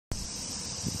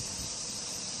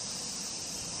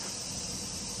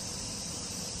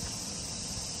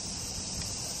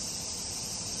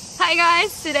Hi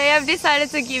guys, today I've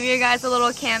decided to give you guys a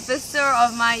little campus tour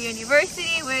of my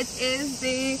university, which is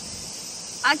the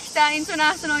Akita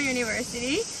International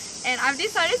University. And I've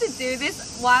decided to do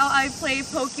this while I play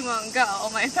Pokemon Go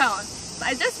on my phone. So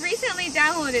I just recently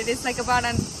downloaded this like about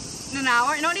an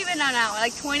hour, not even an hour,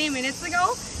 like 20 minutes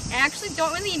ago. I actually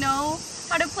don't really know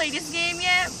how to play this game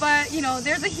yet, but you know,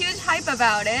 there's a huge hype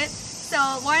about it. So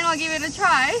why not give it a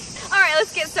try? Alright,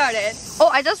 let's get started. Oh,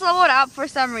 I just leveled up for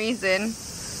some reason.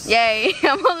 Yay,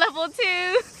 I'm on level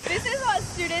 2. This is what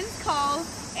students call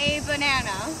a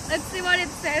banana. Let's see what it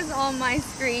says on my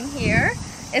screen here.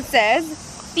 It says,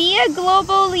 be a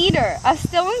global leader, a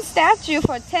stone statue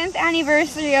for 10th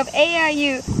anniversary of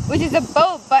AIU, which is a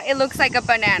boat, but it looks like a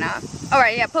banana.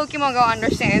 Alright, yeah, Pokemon Go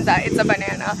understands that it's a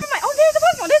banana. Oh, there's a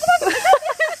Pokemon, there's a Pokemon,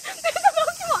 there's a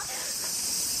Pokemon.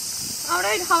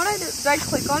 How would I do? Do I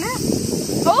click on it?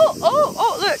 Oh,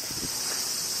 look.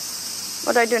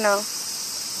 What do I do now?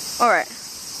 Alright.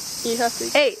 You have to.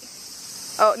 Hey.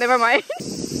 Oh, never mind.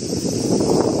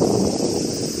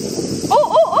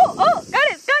 Oh, got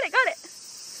it.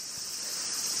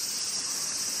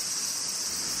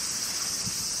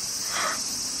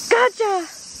 Gotcha.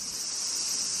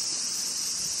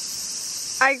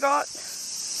 I got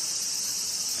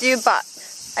Zubat.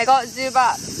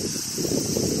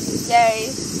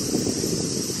 Yay.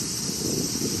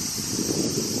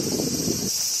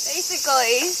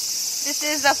 Basically, this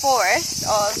is the forest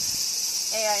of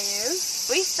AIU.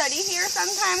 We study here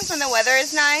sometimes when the weather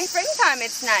is nice. Springtime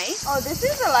it's nice. Oh, this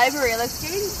is the library. Let's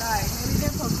get inside. Maybe there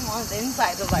are Pokemon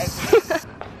inside the library.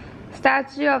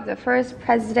 Statue of the first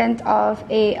president of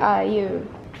AIU.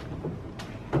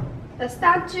 The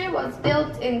statue was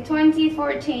built in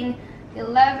 2014,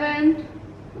 November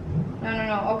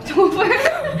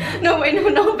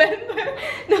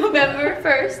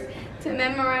 1st to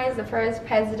memorize the first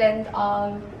president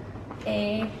of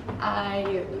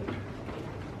AIU.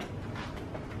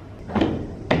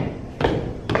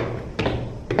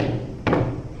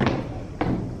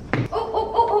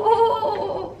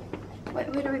 Oh. Where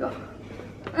do we go?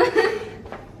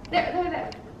 There.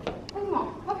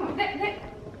 Pokemon, there.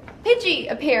 Pidgey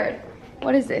appeared.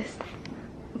 What is this?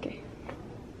 Okay.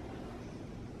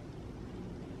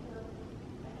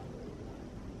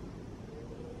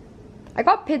 I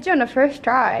got Pidgey on the first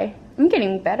try. I'm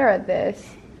getting better at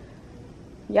this.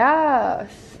 Yes.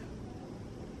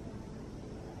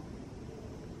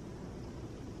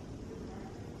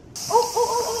 Oh,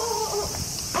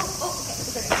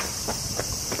 okay.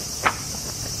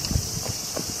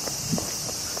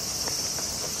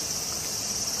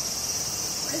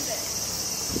 What is it?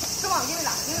 Come on, give me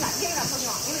that,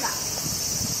 Pokemon, give me that.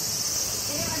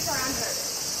 Give me my Charmander.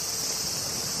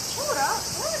 Shut up,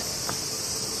 what?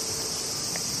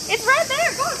 It's right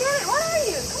there, go get it, what are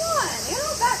you? Come on, you're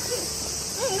not that cute.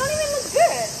 You don't even look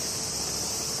good.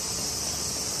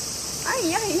 Ay.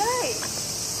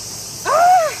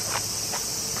 Ah!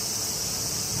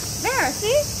 There,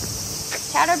 see?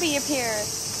 Caterpie appeared.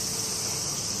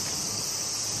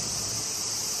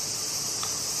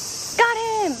 Got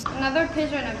him! Another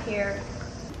pigeon appeared.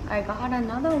 I got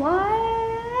another one.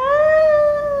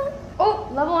 Oh,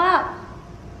 level up.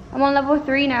 I'm on level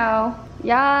 3 now.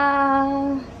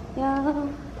 Yeah.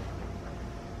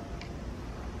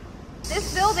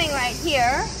 This building right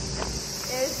here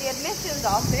is the admissions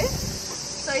office.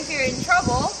 So if you're in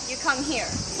trouble, you come here.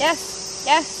 Yes,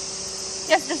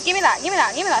 just give me that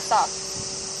stuff.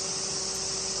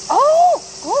 Oh,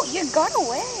 you got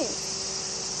away.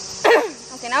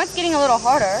 Okay, now it's getting a little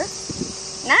harder.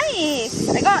 Nice,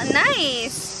 I got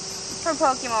nice for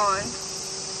Pokemon.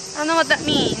 I don't know what that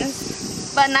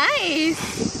means, but nice.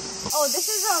 Oh, this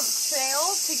is a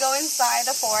trail to go inside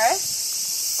the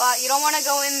forest, but you don't want to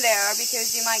go in there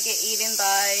because you might get eaten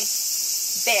by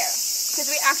bear. Because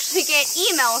we actually get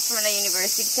emails from the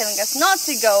university telling us not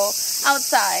to go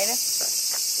outside,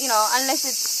 you know, unless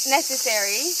it's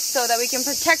necessary, so that we can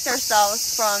protect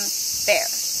ourselves from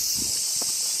bears.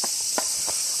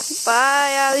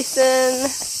 Bye,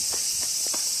 Allison.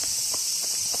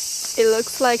 It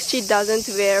looks like she doesn't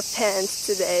wear pants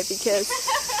today because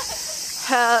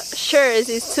her shirt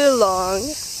is too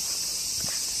long.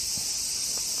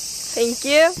 Thank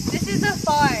you. This is a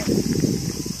farm.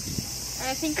 And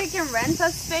I think you can rent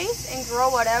a space and grow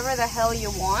whatever the hell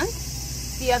you want.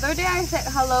 The other day I said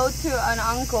hello to an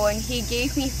uncle and he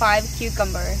gave me 5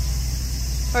 cucumbers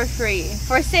for free.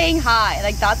 For saying hi.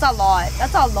 Like, that's a lot.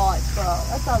 That's a lot, bro.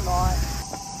 That's a lot.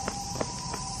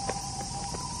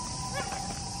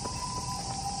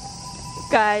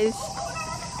 Guys.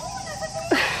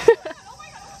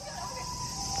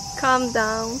 Calm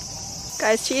down.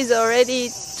 Guys, she's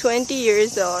already 20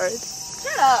 years old.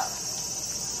 Shut up.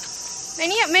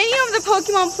 Many of the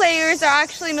Pokemon players are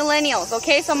actually millennials,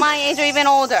 okay? So my age or even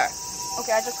older.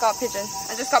 Okay, I just got pigeon.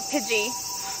 I just got Pidgey.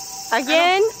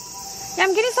 Again? Yeah,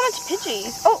 I'm getting so much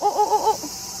Pidgeys. Oh.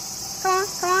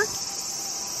 Come on.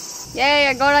 Yay,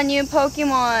 I got a new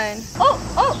Pokemon.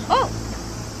 Oh.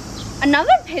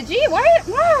 Another Pidgey?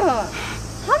 Wow.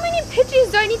 How many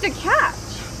Pidgeys do I need to catch?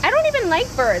 I don't even like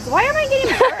birds. Why am I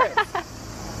getting birds?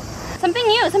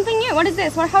 Something new. What is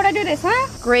this? How do I do this, huh?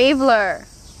 Graveler.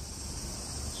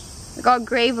 I got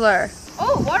Graveler.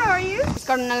 Oh, what are you? Just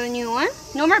got another new one.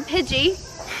 No more Pidgey.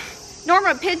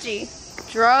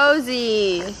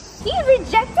 Drowsy. He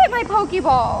rejected my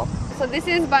Pokeball. So this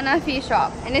is Banafi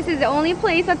shop. And this is the only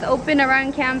place that's open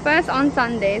around campus on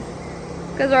Sundays.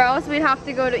 Because or else we'd have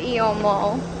to go to Eon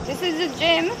Mall. This is a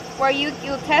gym where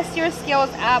you'll test your skills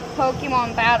at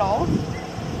Pokemon battles.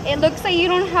 It looks like you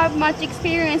don't have much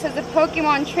experience as a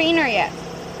Pokemon trainer yet.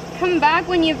 Come back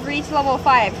when you've reached level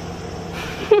 5.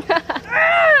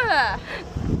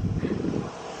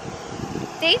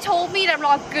 They told me that I'm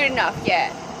not good enough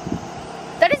yet.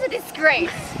 That is a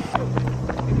disgrace.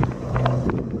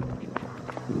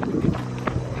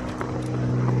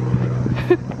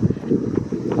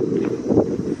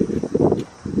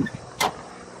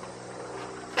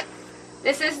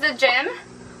 This is the gym,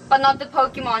 but not the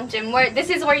Pokemon gym. This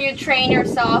is where you train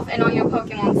yourself and all your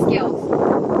Pokemon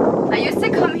skills. I used to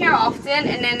come here often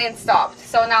and then it stopped.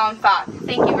 So now I'm fat.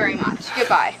 Thank you very much.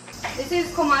 Goodbye. This is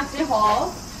Komachi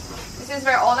Hall. This is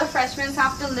where all the freshmen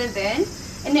have to live in.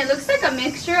 And it looks like a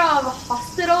mixture of a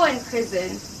hospital and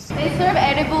prison. They serve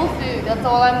edible food. That's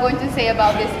all I'm going to say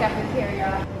about this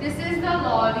cafeteria. This is the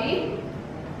lobby.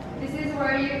 This is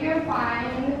where you can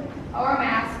find our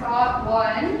mascot,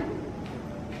 One.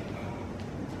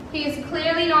 He's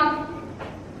clearly not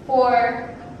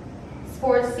for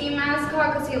sports team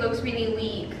mascot because he looks really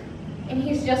weak. And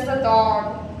he's just a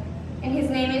dog. And his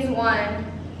name is One.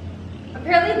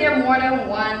 Apparently there are more than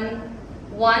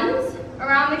ones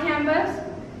around the campus.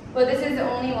 But this is the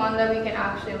only one that we can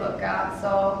actually look at.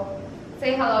 So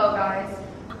say hello, guys.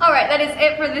 Alright, that is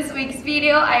it for this week's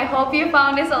video. I hope you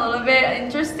found this a little bit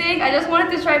interesting. I just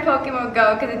wanted to try Pokemon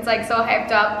Go because it's like so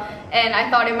hyped up. And I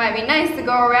thought it might be nice to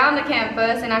go around the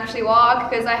campus and actually walk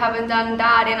because I haven't done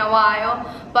that in a while.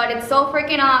 But it's so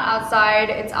freaking hot outside.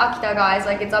 It's Akita, guys.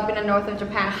 Like, it's up in the north of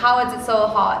Japan. How is it so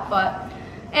hot?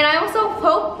 And I also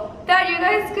hope that you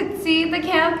guys could see the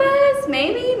campus.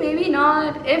 Maybe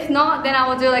not. If not, then I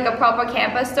will do like a proper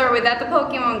campus tour without the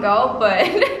Pokemon Go. But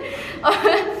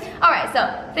alright,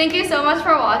 so thank you so much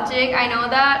for watching. I know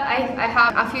that I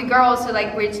have a few girls who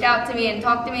like reached out to me and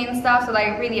talked to me and stuff, so like,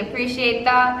 I really appreciate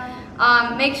that.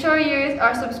 Make sure you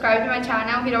are subscribed to my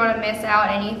channel if you don't want to miss out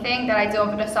anything that I do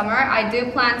over the summer. I do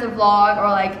plan to vlog or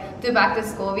like do back to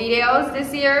school videos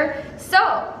this year.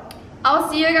 So I'll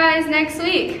see you guys next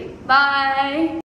week. Bye!